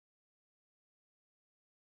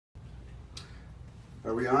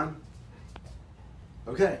Are we on?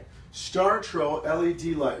 Okay. Startrol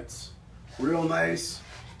LED lights. Real nice,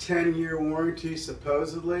 10-year warranty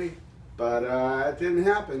supposedly, but it didn't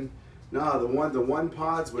happen. No, the one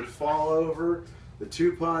pods would fall over, the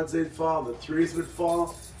 2 pods they'd fall, the 3s would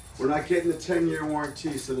fall. We're not getting the 10-year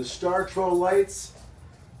warranty. So the Startrol lights,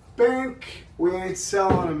 bink, we ain't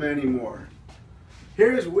selling them anymore.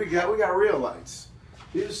 Here's what we got. We got real lights.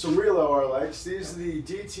 These are some real OR lights. These are the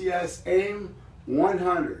DTS AIM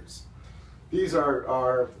 100s. These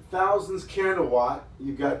are thousands kilowatt.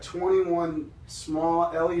 You've got 21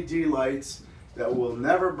 small LED lights that will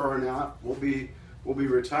never burn out. We'll be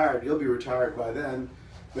retired. You'll be retired by then.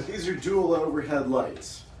 But these are dual overhead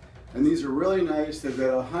lights, and these are really nice. They've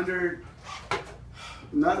got 100,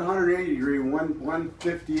 not 180 degree,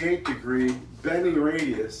 158 degree bending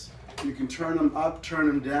radius. You can turn them up, turn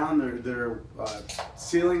them down. They're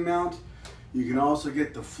ceiling mount. You can also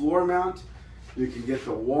get the floor mount. You can get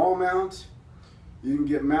the wall mount. You can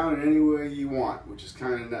get mounted any way you want, which is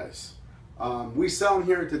kind of nice. We sell them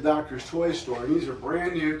here at the Doctor's Toy Store, and these are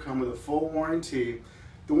brand new, come with a full warranty.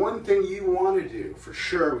 The one thing you want to do, for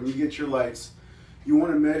sure, when you get your lights, you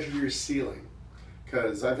want to measure your ceiling.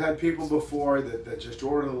 Because I've had people before that just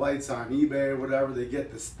order the lights on eBay or whatever, they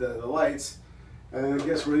get the lights, and then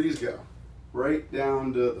guess where these go? Right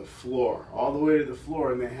down to the floor, all the way to the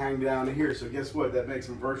floor, and they hang down to here. So guess what? That makes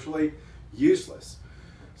them virtually useless.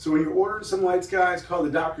 So when you're ordering some lights, guys, call the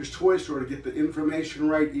Doctor's Toy Store to get the information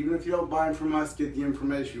right. Even if you don't buy them from us, get the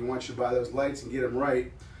information. We want you to buy those lights and get them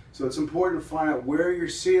right. So it's important to find out where your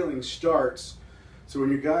ceiling starts. So when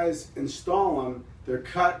your guys install them, they're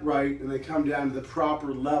cut right and they come down to the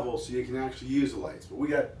proper level so you can actually use the lights. But we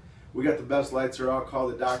got the best lights here. I'll call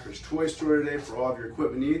the Doctor's Toy Store today for all of your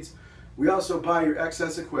equipment needs. We also buy your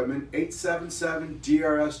excess equipment. 877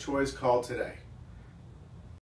 DRS Toys. Call today.